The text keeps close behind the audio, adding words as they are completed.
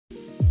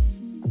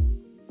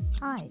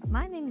Hi,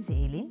 my name is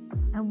Aileen,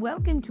 and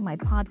welcome to my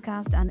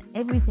podcast on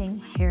everything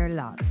hair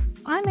loss.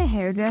 I'm a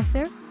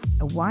hairdresser,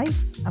 a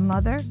wife, a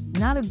mother,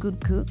 not a good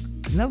cook,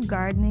 love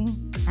gardening,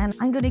 and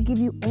I'm going to give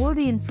you all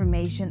the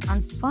information on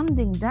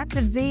funding that's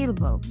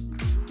available.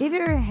 If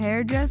you're a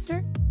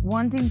hairdresser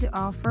wanting to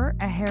offer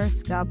a hair,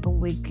 scalp and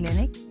wig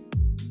clinic,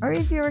 or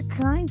if you're a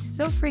client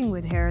suffering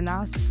with hair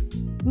loss,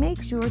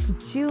 make sure to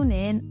tune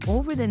in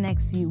over the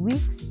next few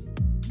weeks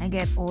and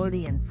get all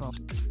the info.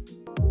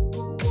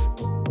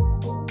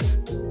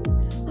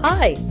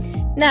 Hi.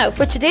 Now,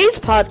 for today's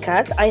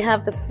podcast, I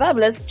have the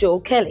fabulous Joe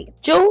Kelly.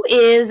 Joe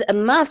is a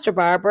master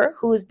barber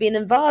who has been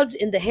involved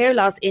in the hair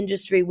loss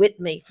industry with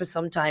me for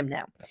some time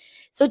now.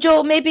 So,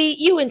 Joe, maybe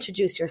you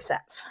introduce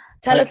yourself.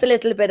 Tell us a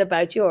little bit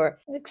about your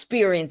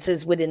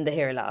experiences within the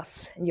hair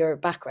loss and your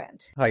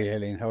background. Hi,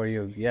 Aileen. How are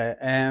you?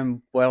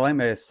 Well, I'm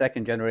a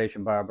second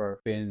generation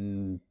barber.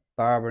 Been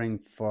barbering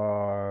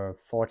for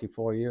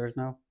 44 years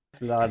now.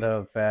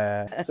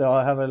 So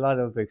I have a lot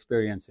of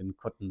experience in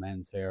cutting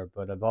men's hair,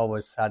 but I've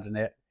always had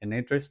an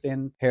interest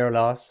in hair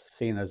loss.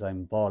 Seeing as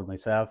I'm bald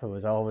myself, it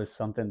was always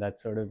something that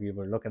sort of you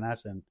were looking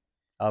at, and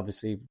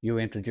obviously you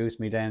introduced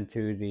me then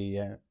to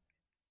the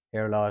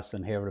hair loss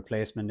and hair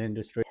replacement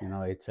industry. You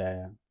know, it's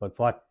but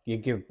what you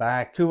give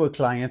back to a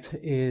client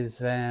is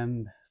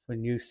when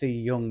you see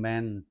young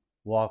men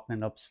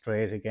walking up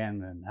straight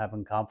again and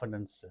having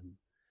confidence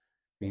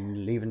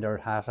and leaving their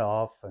hat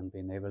off and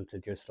being able to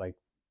just like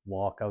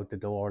walk out the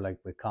door like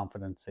with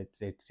confidence. It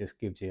just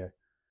gives you,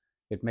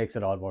 it makes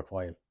it all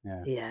worthwhile.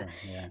 Yeah.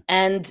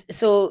 And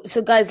so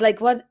guys, like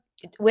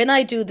when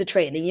I do the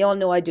training, you all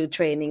know I do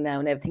training now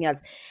and everything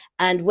else.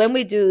 And when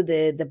we do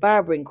the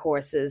barbering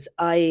courses,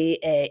 I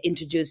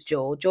introduce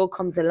Joe. Joe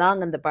comes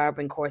along on the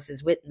barbering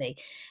courses with me,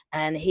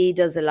 and he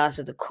does a lot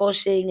of the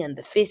cutting and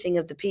the fitting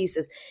of the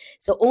pieces.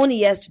 So only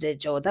yesterday,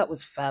 Joe, that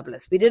was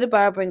fabulous. We did a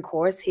barbering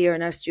course here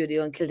in our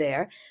studio in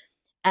Kildare,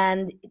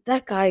 and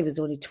that guy was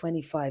only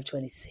 25,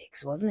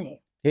 26, wasn't he?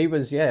 He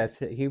was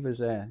 25.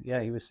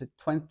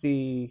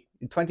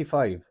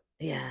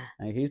 Yeah.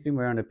 He's been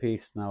wearing a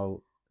piece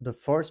now. The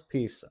first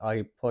piece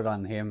I put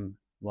on him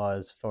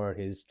was for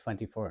his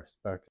 21st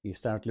birthday. He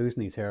started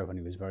losing his hair when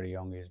he was very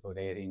young. He was about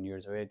 18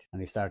 years of age. And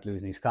he started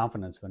losing his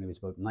confidence when he was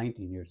about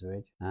 19 years of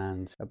age.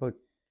 And about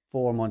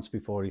 4 months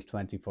before his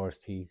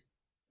 21st, he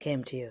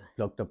came to you.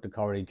 Plucked up the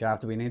courage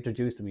after being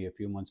introduced to me a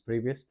few months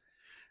previous,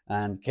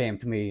 and came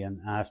to me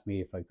and asked me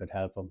if I could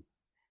help him.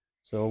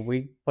 So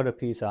we put a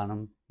piece on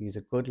him. He's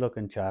a good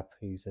looking chap.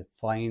 He's a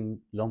fine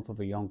lump of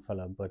a young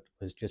fella, but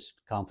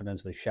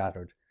confidence was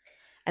shattered.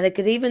 And I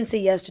could even see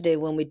yesterday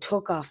when we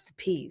took off the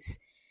piece.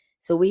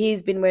 So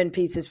he's been wearing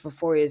pieces for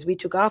 4 years. We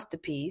took off the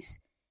piece.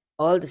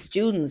 All the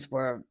students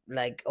were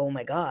like, oh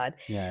my God.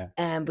 Yeah.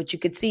 But you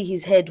could see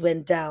his head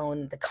went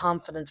down. The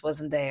confidence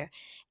wasn't there.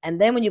 And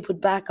then when you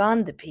put back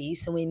on the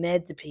piece and we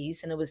made the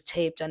piece and it was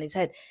taped on his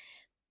head,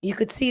 you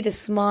could see the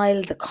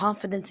smile, the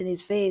confidence in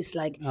his face.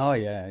 Like, oh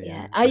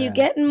yeah. Are you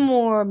getting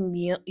more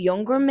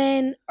younger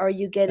men, or are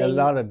you getting a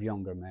lot of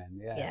younger men?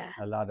 Yeah.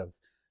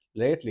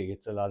 Lately,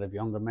 it's a lot of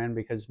younger men,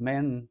 because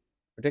men,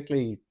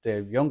 particularly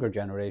the younger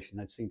generation,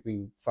 I seem to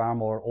be far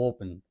more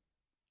open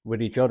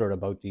with each other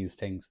about these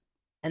things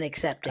and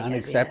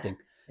accepting.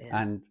 Yeah.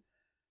 And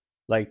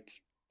like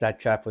that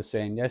chap was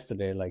saying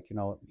yesterday, like, you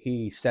know,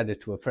 he said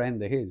it to a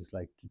friend of his,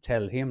 like, to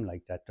tell him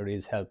like that there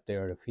is help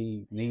there if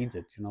he needs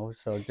it, you know.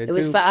 So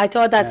I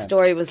thought that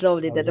story was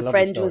lovely. That the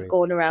friend was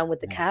going around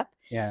with the cap,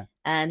 yeah,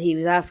 and he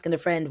was asking a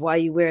friend, "Why are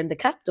you wearing the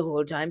cap the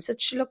whole time?"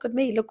 Said, "Look at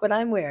me, look what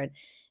I'm wearing."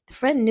 The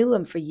friend knew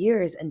him for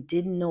years and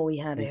didn't know he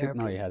had a hairpiece.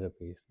 No, he had a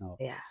piece. No.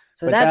 Yeah.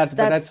 So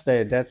that's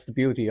the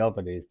beauty of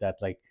it, is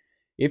that, like,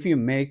 if you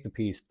make the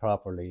piece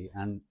properly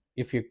and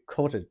if you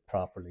cut it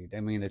properly,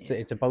 I mean,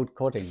 it's about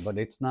cutting, but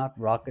it's not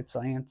rocket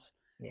science.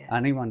 Yeah.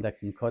 Anyone that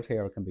can cut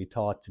hair can be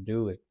taught to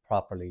do it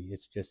properly.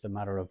 It's just a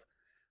matter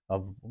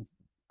of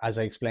as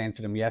I explained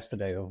to them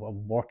yesterday, of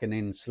working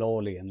in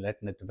slowly and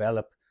letting it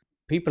develop.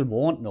 People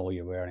won't know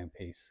you're wearing a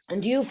piece.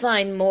 And do you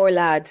find more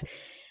lads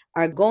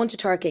are going to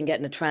Turkey and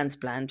getting a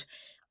transplant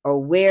or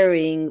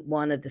wearing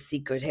one of the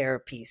secret hair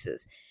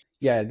pieces?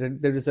 Yeah,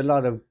 there's a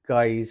lot of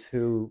guys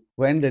who,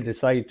 when they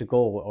decide to go,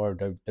 or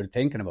they're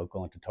thinking about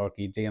going to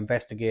Turkey, they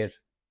investigate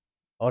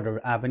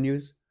other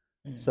avenues.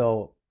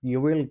 So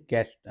you will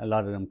get a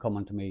lot of them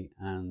coming to me,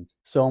 and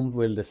some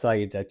will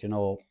decide that, you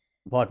know,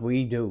 what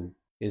we do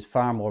is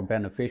far more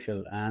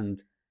beneficial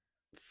and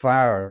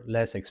far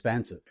less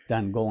expensive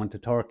than going to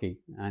Turkey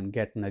and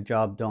getting a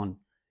job done.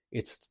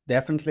 It's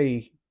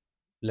definitely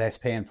less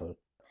painful.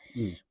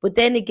 But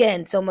then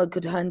again, someone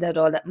could hand out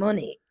all that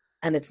money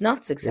and it's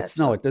not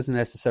successful. It doesn't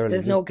necessarily.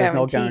 There's no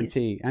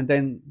guarantee. And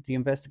then the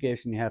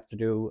investigation you have to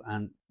do,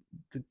 and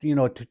you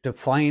know, to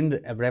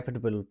find a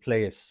reputable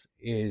place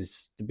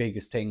is the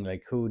biggest thing.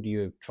 Like, who do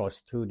you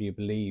trust? Who do you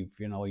believe?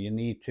 You know, you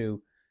need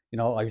to, you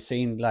know, I've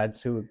seen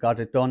lads who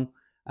got it done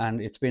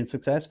and it's been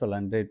successful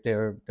and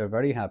they're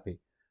very happy.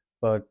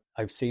 But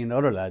I've seen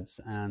other lads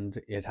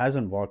and it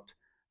hasn't worked,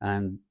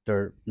 and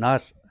they're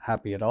not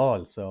happy at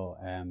all. So,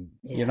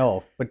 Yeah.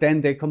 but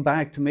then they come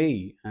back to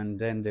me and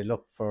then they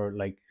look for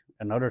like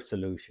another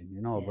solution,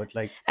 Yeah. but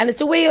like, And it's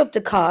to weigh up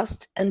the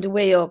cost and to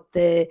weigh up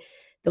the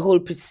whole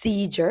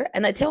procedure.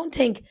 And I don't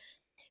think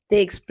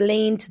they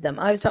explained to them.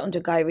 I was talking to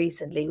a guy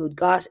recently who'd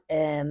got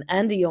and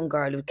a young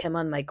girl who came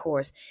on my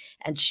course,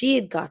 and she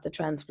had got the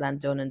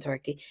transplant done in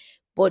Turkey,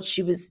 but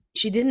she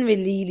didn't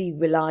really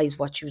realize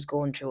what she was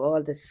going through,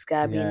 all the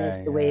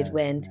scabbiness, the way it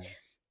went,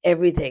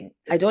 everything.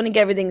 I don't think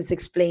everything's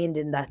explained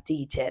in that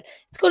detail.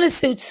 It's going to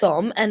suit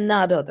some and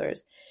not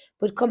others.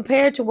 But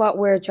compared to what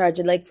we're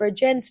charging, like for a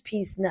gents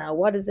piece now,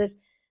 what is it?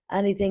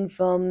 Anything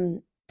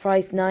from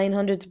price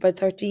 900 to about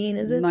 13,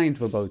 is it? 9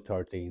 to about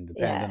 13,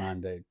 depending Yeah.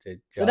 on the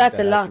So job that's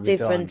that a has lot to be done.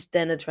 different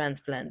than a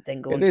transplant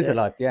than going It is to... a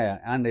lot, yeah.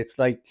 And it's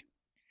like,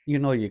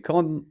 you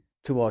come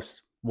to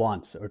us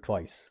once or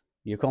twice.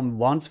 You come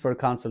once for a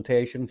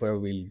consultation where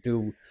we'll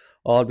do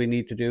all we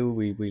need to do.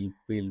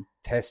 We'll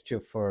test you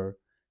for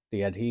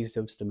the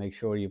adhesives to make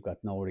sure you've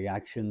got no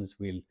reactions.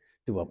 We'll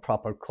do a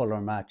proper color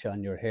match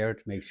on your hair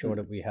to make sure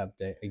that we have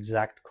the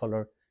exact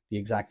color, the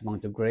exact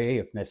amount of gray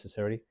if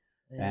necessary.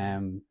 Yeah.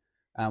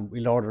 And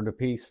we'll order the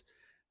piece.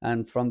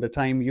 And from the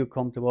time you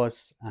come to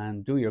us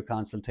and do your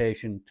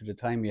consultation to the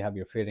time you have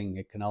your fitting,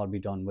 it can all be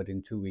done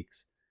within 2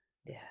 weeks.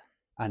 Yeah.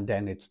 And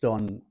then it's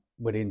done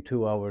within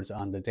 2 hours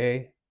on the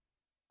day.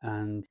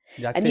 And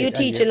that's And it. you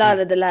teach a lot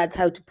of the lads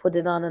how to put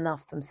it on and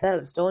off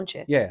themselves, don't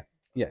you? Yeah,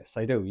 yes,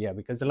 I do. Yeah,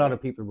 because a lot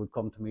of people would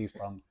come to me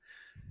from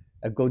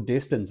a good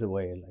distance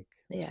away. Like,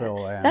 Yeah. so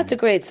That's a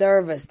great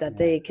service that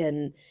they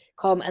can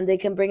come and they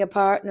can bring a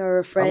partner or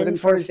a friend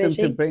for fitting.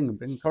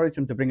 Encourage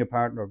them to bring a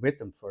partner with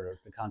them for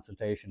the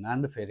consultation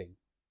and the fitting,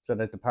 so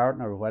that the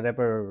partner,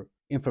 whatever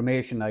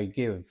information I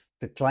give,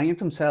 the client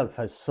himself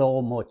has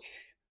so much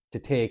to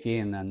take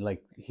in, and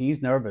like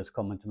he's nervous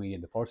coming to me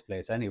in the first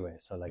place anyway.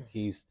 So like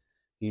he's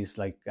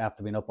like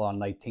after being up all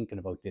night thinking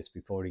about this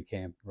before he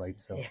came, right?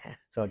 So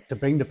so to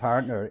bring the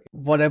partner,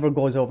 whatever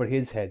goes over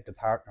his head, the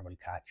partner will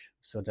catch.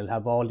 So they'll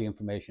have all the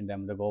information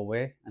then to go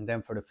away, and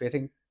then for the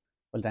fitting,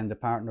 well then the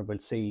partner will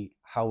see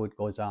how it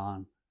goes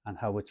on and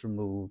how it's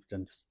removed,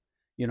 and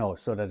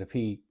so that if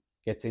he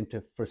gets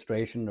into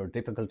frustration or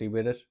difficulty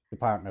with it, the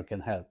partner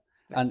can help.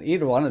 And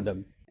either one of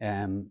them,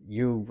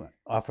 you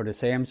offer the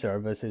same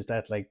service. Is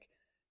that like,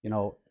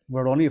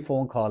 we're only a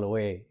phone call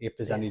away if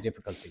there's any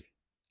difficulty.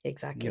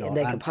 Exactly, and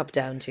they can pop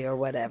down to you or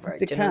whatever.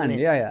 They can,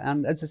 yeah.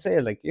 And as I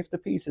say, like if the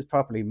piece is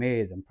properly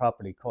made and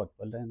properly cut,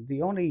 well then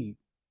the only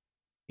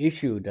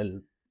issue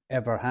they'll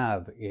ever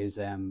have is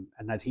an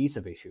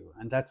adhesive issue,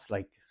 and that's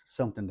like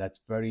something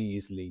that's very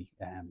easily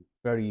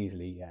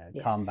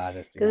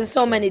combated. Because there's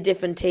so many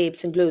different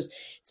tapes and glues.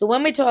 So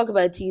when we talk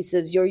about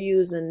adhesives, you're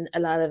using a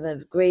lot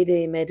of grade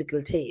A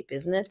medical tape,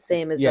 isn't it?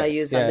 Same as I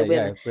use on the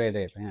women. Yeah, grade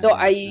A. Yeah, so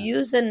are you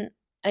using?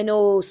 I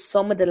know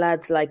some of the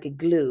lads like a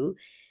glue.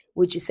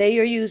 Would you say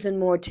you're using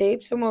more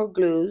tapes or more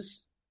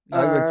glues?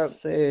 I would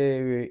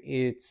say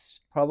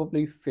it's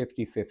probably 50-50.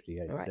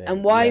 I'd say.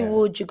 And why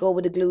would you go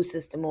with a glue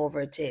system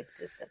over a tape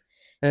system?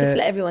 Just to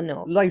let everyone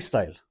know.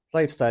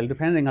 Lifestyle,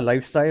 depending on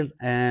lifestyle,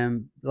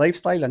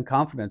 lifestyle and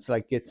confidence.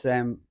 Like it's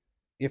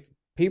if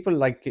people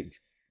like it,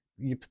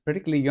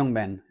 particularly young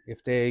men,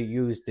 if they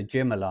use the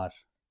gym a lot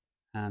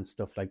and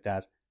stuff like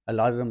that, a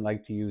lot of them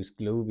like to use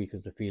glue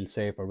because they feel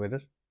safer with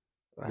it.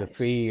 They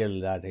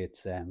feel that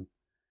it's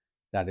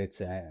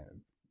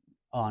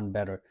on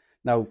better.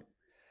 Now,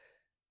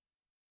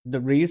 the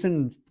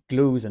reason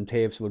glues and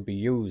tapes would be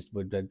used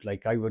would that,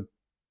 like, I would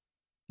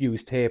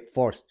use tape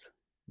first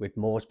with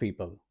most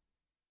people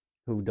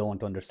who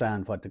don't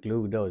understand what the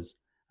glue does,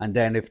 and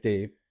then if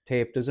the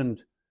tape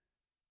doesn't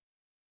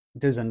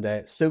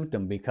suit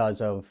them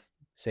because of,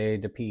 say,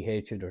 the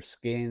pH of their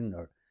skin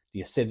or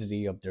the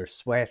acidity of their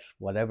sweat,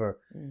 whatever,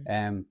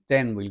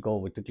 then we'll go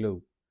with the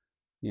glue.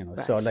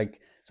 So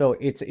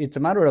it's a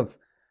matter of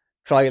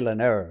trial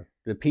and error.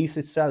 The piece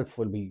itself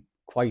will be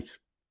quite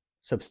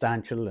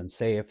substantial and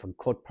safe and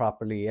cut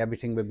properly.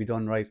 Everything will be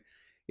done right.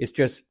 It's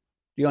just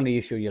the only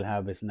issue you'll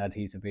have is an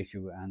adhesive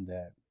issue, and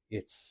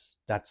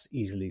that's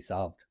easily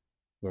solved.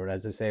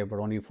 Whereas, as I say,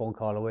 we're only a phone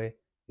call away.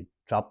 You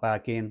drop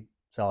back in,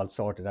 it's all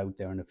sorted out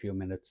there in a few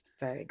minutes.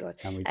 Very good.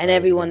 And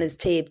everyone is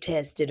tape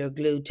tested or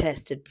glue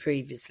tested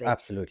previously.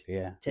 Absolutely,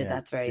 yeah. So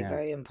that's very,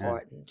 very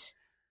important.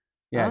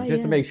 Yeah,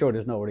 just to make sure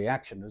there's no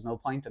reaction. There's no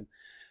point in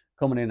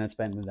coming in and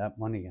spending that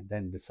money and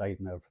then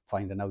deciding or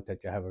finding out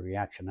that you have a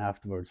reaction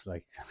afterwards.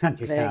 Like, and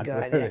you can't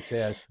wear it.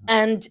 Yes.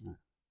 And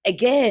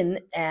again,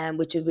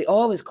 which we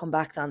always come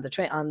back to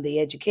on the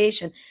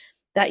education,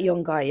 that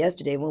young guy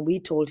yesterday, when we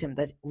told him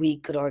that we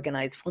could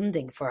organise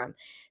funding for him,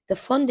 the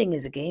funding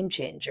is a game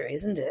changer,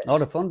 isn't it? Oh,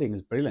 the funding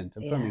is brilliant.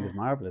 The funding is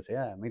marvellous,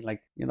 yeah. I mean,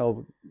 like,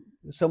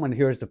 someone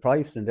hears the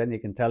price and then you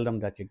can tell them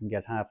that you can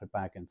get half it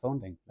back in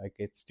funding. Like,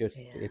 it's just,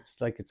 it's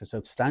a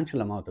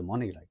substantial amount of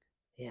money, like.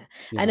 Yeah.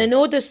 And I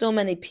know there's so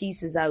many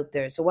pieces out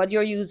there. So what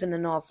you're using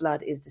an awful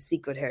lot is the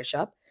Secret Hair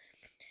Shop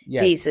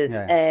pieces.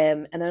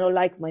 Yeah. And I know,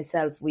 like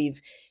myself,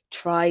 we've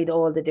tried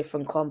all the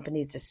different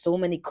companies. There's so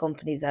many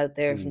companies out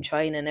there from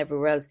China and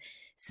everywhere else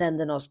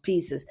sending us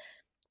pieces.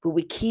 But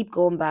we keep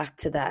going back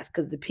to that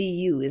because the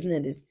PU,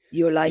 isn't it?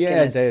 You're liking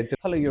it. The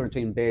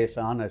polyurethane base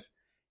on it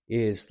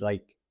is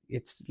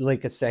it's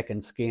like a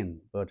second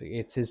skin, but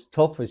it's as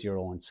tough as your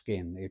own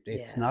skin.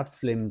 It's not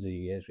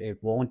flimsy. It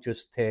won't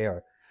just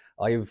tear.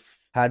 I've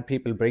had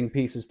people bring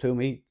pieces to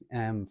me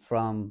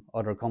from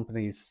other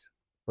companies,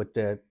 but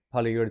the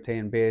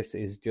polyurethane base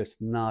is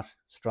just not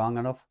strong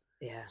enough.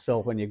 Yeah. So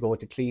when you go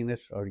to clean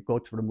it or you go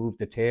to remove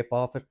the tape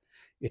off it,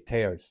 it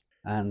tears.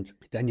 And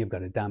then you've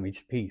got a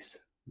damaged piece.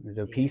 If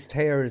the piece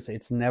tears,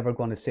 it's never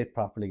going to sit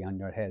properly on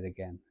your head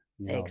again.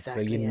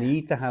 Exactly. So you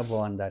need to have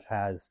one that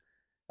has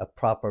a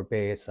proper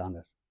base on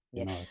it.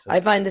 Yeah.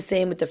 I find the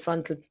same with the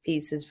frontal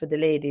pieces for the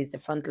ladies, the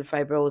frontal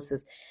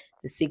fibrosis,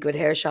 the Secret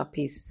Hair Shop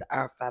pieces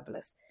are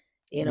fabulous.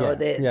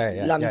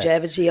 The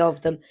longevity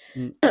of them.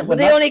 But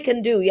they only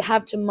can do, you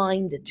have to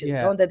mind it too,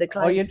 don't they? The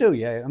clients. Oh, you do,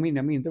 yeah. I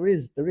mean, there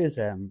is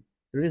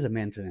a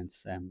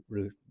maintenance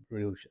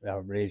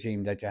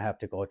regime that you have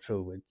to go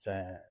through. It's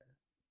and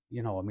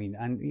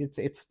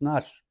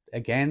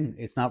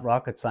it's not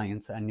rocket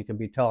science, and you can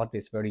be taught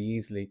this very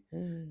easily,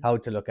 how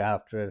to look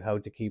after it, how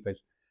to keep it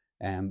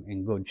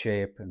in good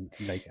shape, and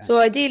So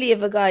ideally,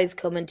 if a guy's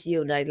coming to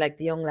you, like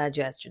the young lad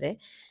yesterday,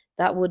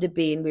 that would have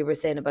been, we were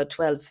saying, about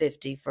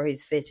 $1,250 for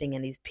his fitting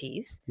and his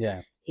piece.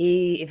 Yeah.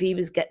 If he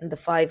was getting the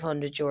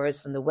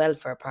 €500 from the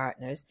welfare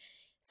partners,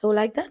 so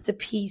that's a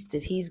piece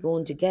that he's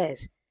going to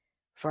get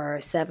for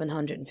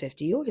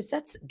 €750.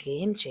 That's a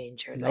game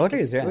changer. It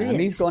is, yeah. And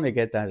he's going to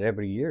get that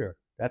every year.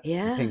 That's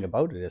the thing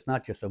about it. It's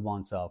not just a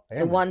once-off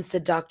payment. So once the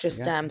doctor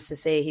stamps to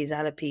say he's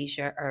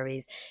alopecia or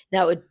he's...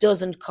 Now, it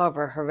doesn't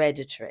cover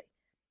hereditary.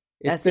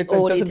 That's the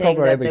only thing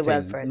that the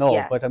welfare...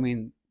 No, but I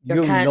mean,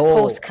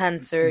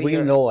 post-cancer... We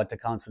know at the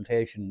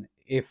consultation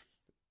if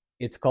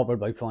it's covered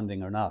by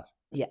funding or not.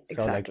 Yeah,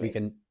 exactly.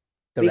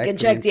 So we can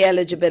check the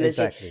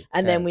eligibility,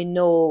 and then we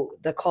know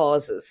the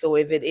causes. So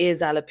if it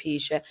is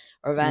alopecia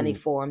or of any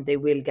form, they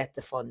will get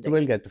the funding. They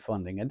will get the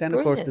funding. And then,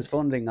 of course, there's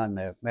funding on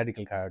the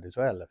medical card as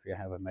well. If you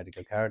have a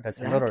medical card,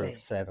 that's another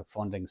set of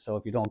funding. So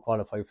if you don't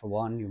qualify for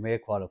one, you may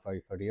qualify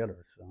for the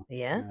other. So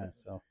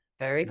so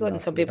very good.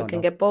 And some people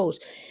can get both.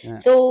 Yeah.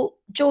 So,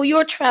 Joe,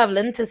 you're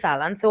traveling to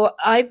salon. So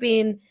I've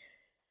been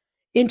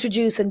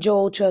introducing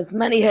Joe to as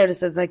many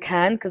hairdressers as I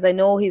can because I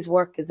know his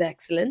work is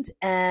excellent,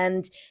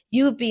 and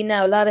you've been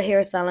now, a lot of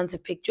hair salons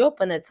have picked you up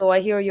on it. So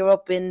I hear you're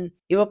up the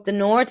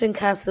north in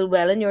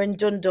Castlewellan, you're in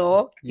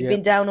Dundalk, you've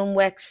been down in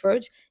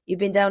Wexford, you've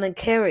been down in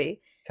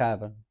Kerry,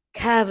 Cavan,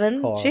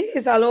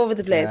 jeez, all over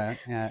the place.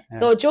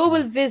 So Joe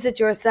will visit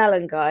your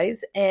salon,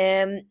 guys.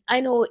 I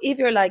know if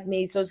you're like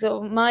me,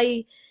 so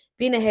my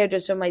being a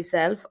hairdresser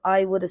myself,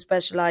 I would have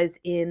specialised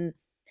in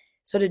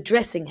sort of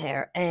dressing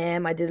hair.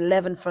 I did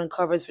 11 front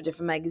covers for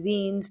different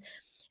magazines,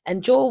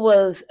 and Joe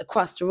was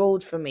across the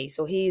road from me.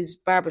 So his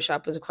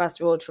barbershop was across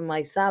the road from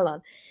my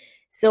salon.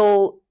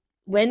 So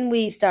when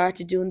we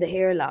started doing the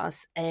hair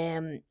loss,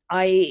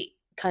 I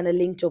kind of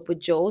linked up with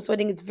Joe. So I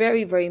think it's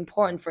very, very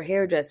important for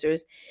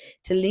hairdressers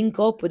to link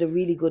up with a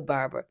really good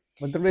barber.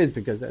 Well, there is,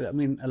 because I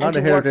mean, a lot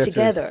of hairdressers,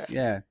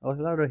 a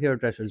lot of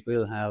hairdressers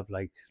will have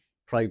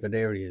private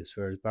areas,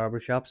 whereas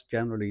barbershops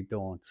generally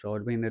don't. So I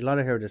mean, a lot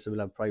of hairdressers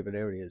will have private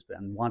areas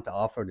and want to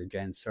offer the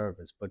gents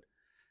service, but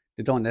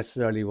they don't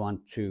necessarily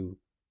want to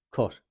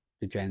cut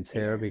the gents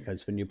hair,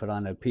 because when you put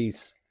on a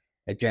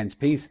gents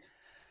piece,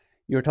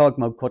 you're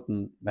talking about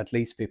cutting at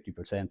least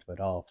 50% of it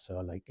off.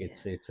 So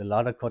it's a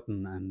lot of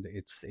cutting, and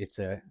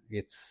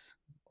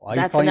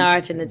that's an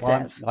art in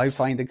itself. I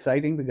find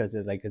exciting because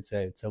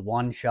it's a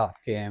one-shot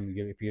game.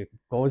 If it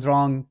goes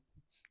wrong,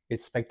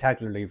 it's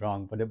spectacularly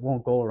wrong, but it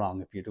won't go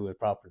wrong if you do it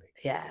properly.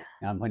 Yeah.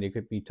 And when you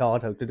could be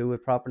taught how to do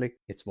it properly,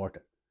 it's worth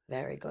it.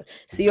 Very good.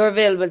 So you're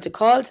available to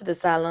call to the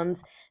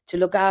salons to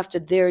look after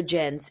their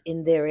gents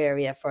in their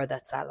area for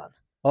that salon.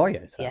 Oh,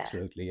 yes,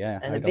 absolutely, yeah.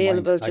 And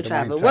available to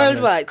travel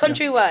worldwide,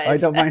 countrywide. I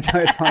don't mind.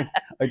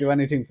 I do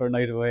anything for a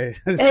night away.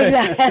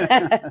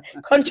 Exactly.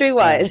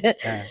 Countrywide.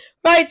 Yeah.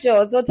 Right,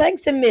 Joe. So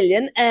thanks a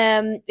million.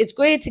 It's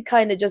great to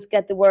kind of just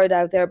get the word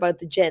out there about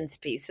the gents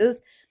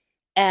pieces.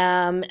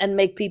 And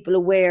make people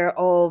aware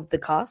of the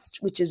cost,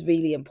 which is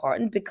really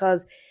important,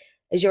 because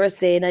as you're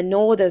saying, I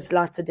know there's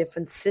lots of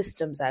different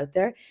systems out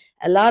there.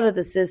 A lot of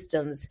the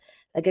systems,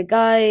 like a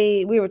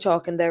guy, we were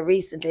talking there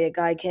recently, a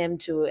guy came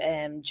to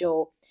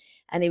Joe,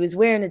 and he was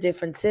wearing a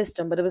different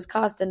system, but it was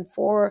costing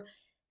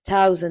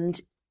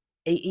 $4,000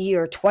 a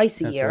year,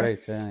 twice a year.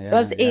 Right, yeah, so that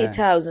was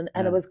 $8,000,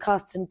 and it was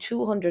costing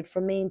 $200 for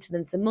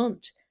maintenance a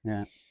month,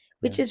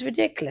 which is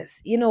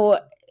ridiculous. You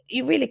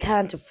really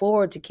can't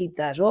afford to keep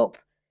that up.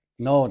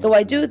 No. So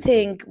I do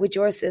think with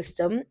your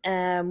system,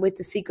 with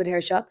the Secret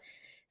Hair Shop,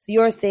 so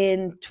you're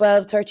saying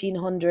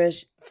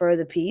 $1,200-1,300 for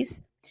the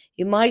piece.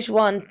 You might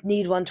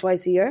need one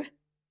twice a year.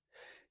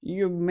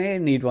 You may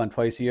need one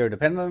twice a year,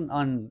 depending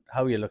on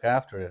how you look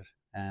after it.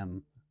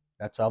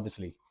 That's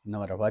obviously, no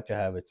matter what you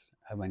have, it's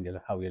how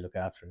you look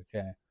after it.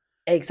 Yeah.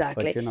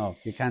 Exactly. But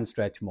you can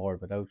stretch more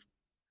without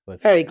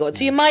But Very good.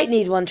 So you might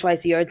need one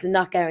twice a year. It's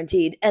not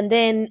guaranteed. And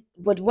then,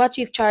 but what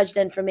do you charge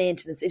then for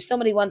maintenance? If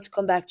somebody wants to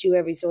come back to you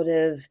every sort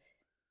of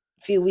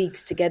few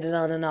weeks to get it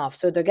on and off,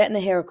 so they're getting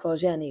a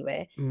haircut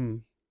anyway.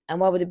 And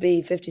what would it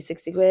be, 50,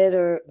 60 quid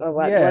or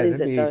what? Yeah, What is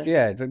it? Sorry.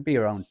 Yeah, it'd be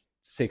around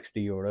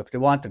 €60 if they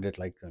wanted it,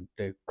 like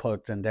they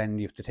cut, and then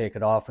you have to take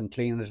it off and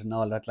clean it and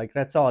all that. Like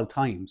that's all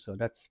time, so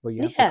that's where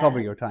you have to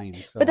cover your time.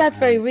 So, but that's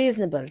very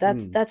reasonable.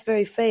 That's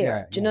very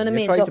fair. Do you know what I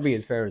mean? Try to be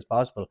as fair as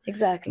possible.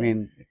 Exactly. I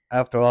mean,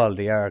 after all,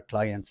 they are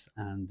clients,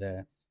 and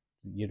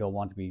you don't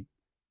want to be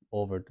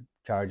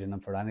overcharging them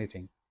for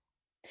anything.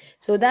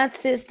 So that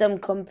system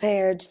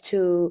compared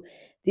to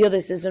the other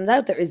systems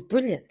out there is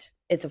brilliant.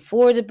 It's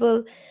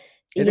affordable.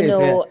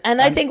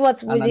 And I think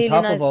what's really nice,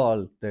 on top of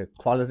all, the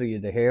quality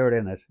of the hair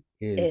in it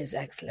is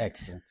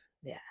excellent.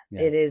 Yeah,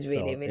 it is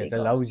really, really good. It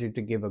allows you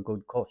to give a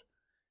good cut.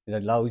 It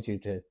allows you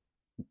to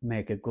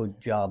make a good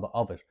job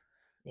of it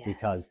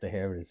because the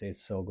hair is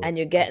so good. And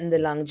you're getting the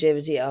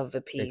longevity of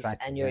a piece,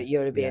 and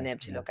you're being able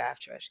to look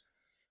after it.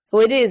 So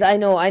it is. I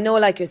know.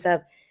 Like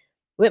yourself,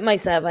 with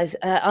myself,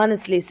 I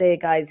honestly say,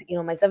 guys,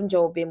 myself and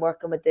Joe have been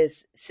working with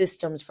this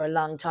systems for a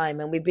long time,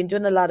 and we've been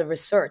doing a lot of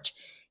research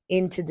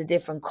into the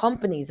different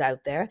companies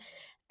out there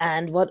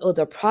and what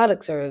other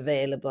products are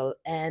available.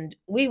 And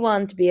we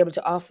want to be able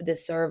to offer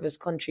this service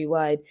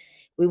countrywide.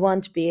 We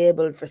want to be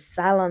able, for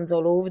salons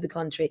all over the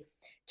country,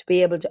 to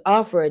be able to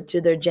offer it to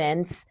their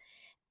gents.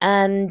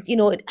 And,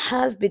 it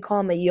has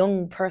become a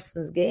young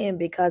person's game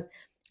because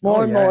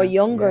more and more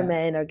younger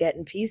men are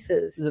getting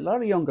pieces. There's a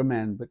lot of younger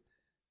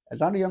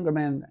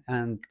men,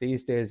 and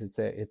these days it's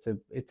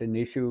an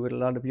issue with a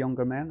lot of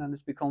younger men, and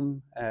it's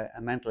become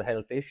a mental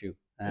health issue.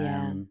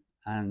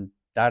 And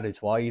that is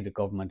why the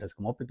government has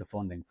come up with the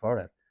funding for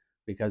it,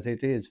 because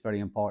it is very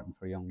important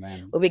for young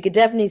men. Well, we could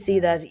definitely see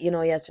that,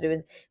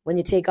 yesterday when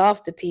you take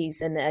off the piece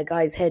and a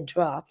guy's head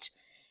dropped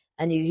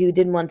and you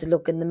didn't want to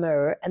look in the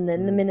mirror, and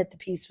then the minute the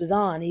piece was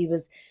on, he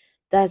was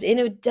that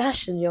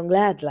dashing young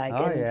lad,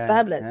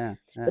 fabulous. Yeah.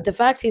 But the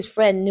fact his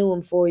friend knew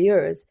him 4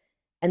 years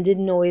and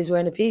didn't know he was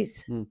wearing a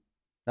piece.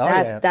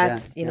 That's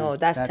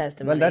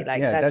testimony. Well,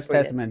 that's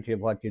testament to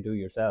what you do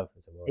yourself,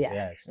 I suppose.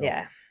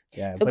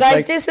 Yeah. So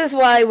guys, this is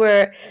why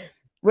we're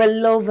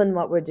loving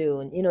what we're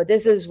doing.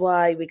 This is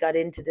why we got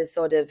into this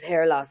sort of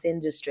hair loss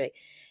industry,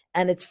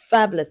 and it's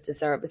fabulous to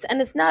service.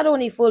 And it's not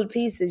only full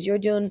pieces; you're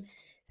doing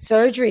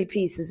surgery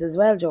pieces as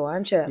well, Joe,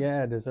 aren't you?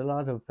 Yeah, there's a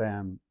lot of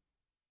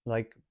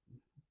like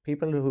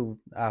people who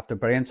after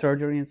brain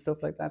surgery and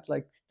stuff like that,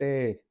 like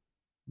they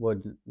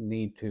would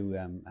need to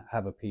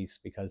have a piece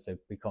because it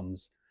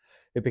becomes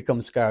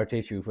scar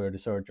tissue where the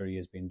surgery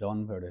has been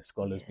done, where the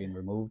skull has been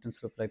removed and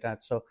stuff like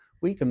that. So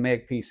we can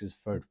make pieces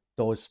for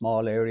those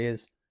small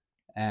areas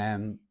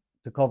to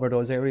cover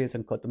those areas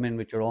and cut them in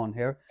with your own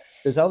hair.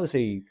 There's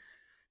alopecia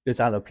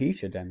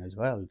then as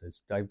well.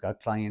 I've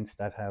got clients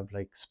that have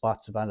like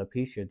spots of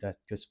alopecia that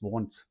just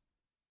won't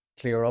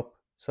clear up.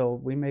 So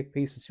we make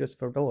pieces just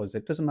for those.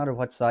 It doesn't matter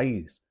what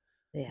size.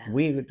 Yeah.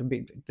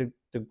 The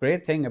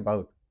great thing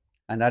about,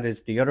 and that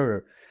is the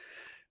other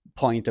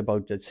point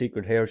about the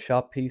secret hair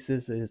shop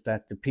pieces, is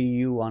that the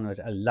PU on it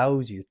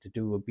allows you to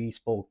do a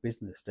bespoke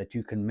business, that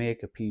you can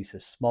make a piece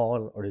as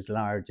small or as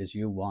large as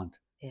you want.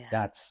 Yeah.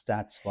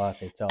 That's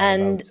what it's all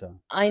about. So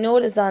I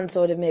noticed on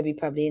sort of maybe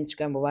probably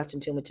Instagram, we're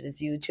watching too much of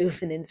this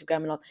YouTube and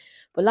Instagram and all,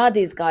 but a lot of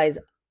these guys,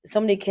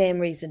 somebody came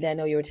recently, I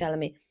know you were telling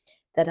me,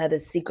 that had a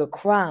secret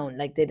crown,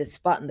 like they had a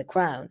spot in the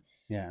crown,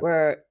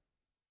 where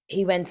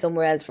he went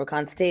somewhere else for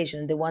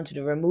consultation and they wanted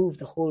to remove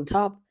the whole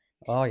top.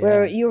 Oh, yeah.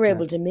 Where you were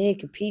able to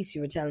make a piece,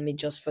 you were telling me,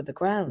 just for the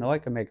crown. No, I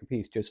can make a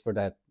piece just for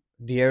the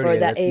area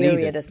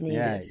that's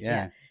needed.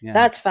 Yeah.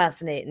 That's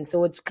fascinating.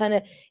 So it's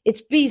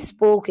it's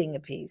bespoking a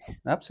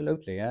piece.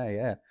 Absolutely,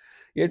 yeah.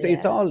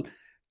 It's all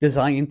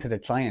designed to the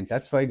client.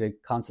 That's why the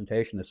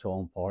consultation is so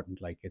important.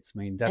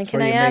 And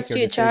can I ask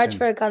you, charge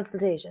for a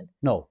consultation?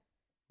 No.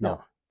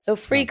 So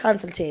free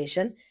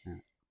consultation.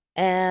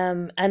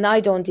 Yeah. And I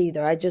don't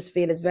either. I just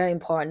feel it's very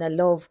important.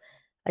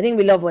 I think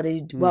we love what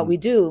we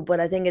do, but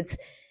I think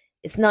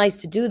it's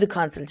nice to do the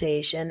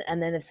consultation,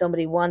 and then if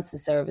somebody wants the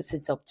service,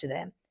 it's up to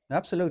them.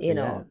 Absolutely,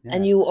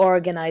 and you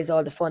organise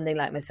all the funding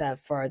like myself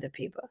for the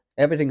people.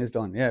 Everything is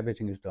done. Yeah,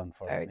 everything is done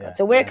for Very good.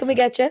 So where can we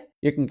get you?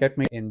 You can get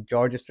me in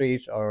Georgia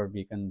Street, or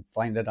you can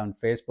find it on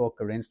Facebook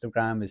or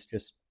Instagram. It's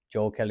just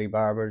Joe Kelly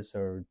Barbers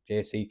or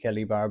JC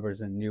Kelly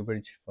Barbers in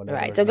Newbridge.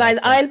 Right. So guys,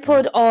 I'll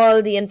put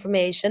all the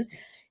information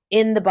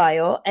in the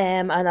bio,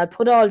 and I'll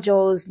put all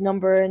Joe's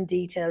number and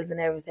details and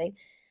everything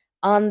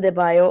on the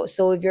bio.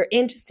 So if you're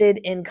interested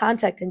in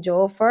contacting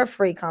Joe for a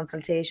free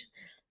consultation,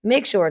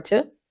 make sure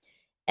to.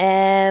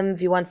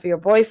 If you want for your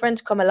boyfriend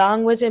to come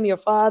along with him, your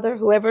father,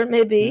 whoever it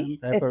may be.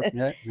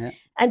 Yeah.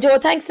 And Joe,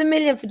 thanks a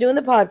million for doing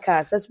the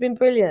podcast. That's been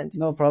brilliant.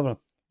 No problem.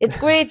 It's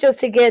great just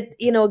to get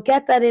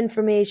that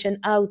information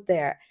out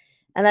there.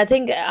 And I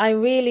think I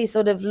really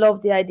sort of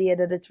love the idea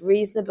that it's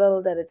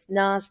reasonable, that it's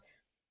not,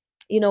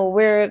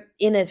 we're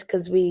in it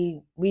because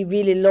we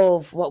really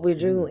love what we're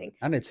doing.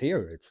 And it's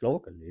here. It's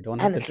local. You don't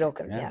have to. And it's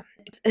local, yeah.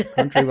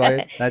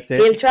 Countrywide, that's it.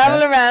 He'll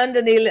travel around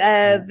and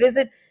he'll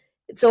visit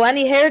So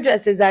any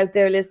hairdressers out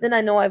there listening,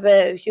 I know I have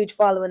a huge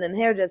following in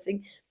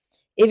hairdressing.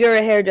 If you're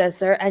a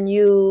hairdresser and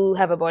you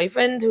have a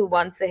boyfriend who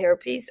wants a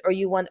hairpiece, or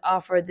you want to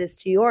offer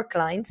this to your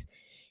clients,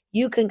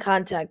 you can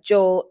contact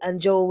Joe,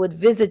 and Joe would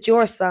visit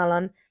your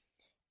salon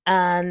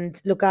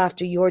and look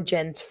after your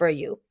gents for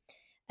you.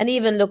 And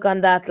even look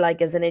on that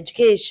like as an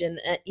education,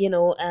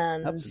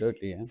 and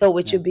Absolutely, yeah. so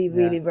which would be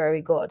really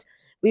very good.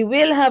 We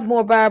will have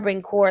more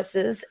barbering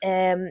courses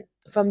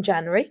from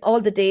January. All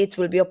the dates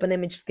will be up on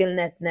Image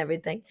Skillnet and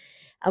everything.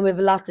 And we have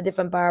lots of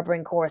different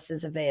barbering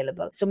courses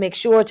available. So make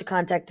sure to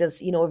contact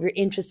us, if you're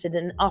interested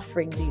in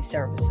offering these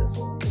services.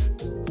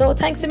 So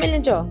thanks a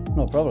million, Joe.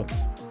 No problem.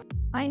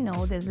 I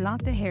know there's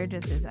lots of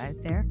hairdressers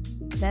out there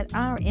that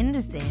are in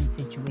the same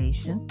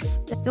situation.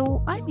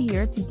 So I'm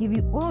here to give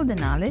you all the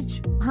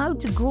knowledge, how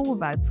to go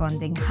about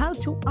funding, how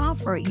to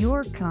offer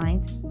your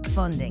clients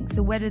funding.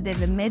 So whether they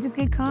have a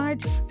medical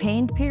card,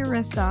 paint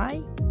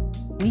PRSI,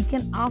 we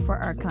can offer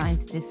our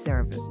clients this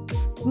service.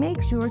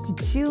 Make sure to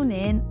tune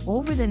in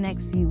over the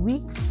next few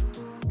weeks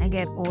and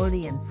get all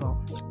the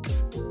info.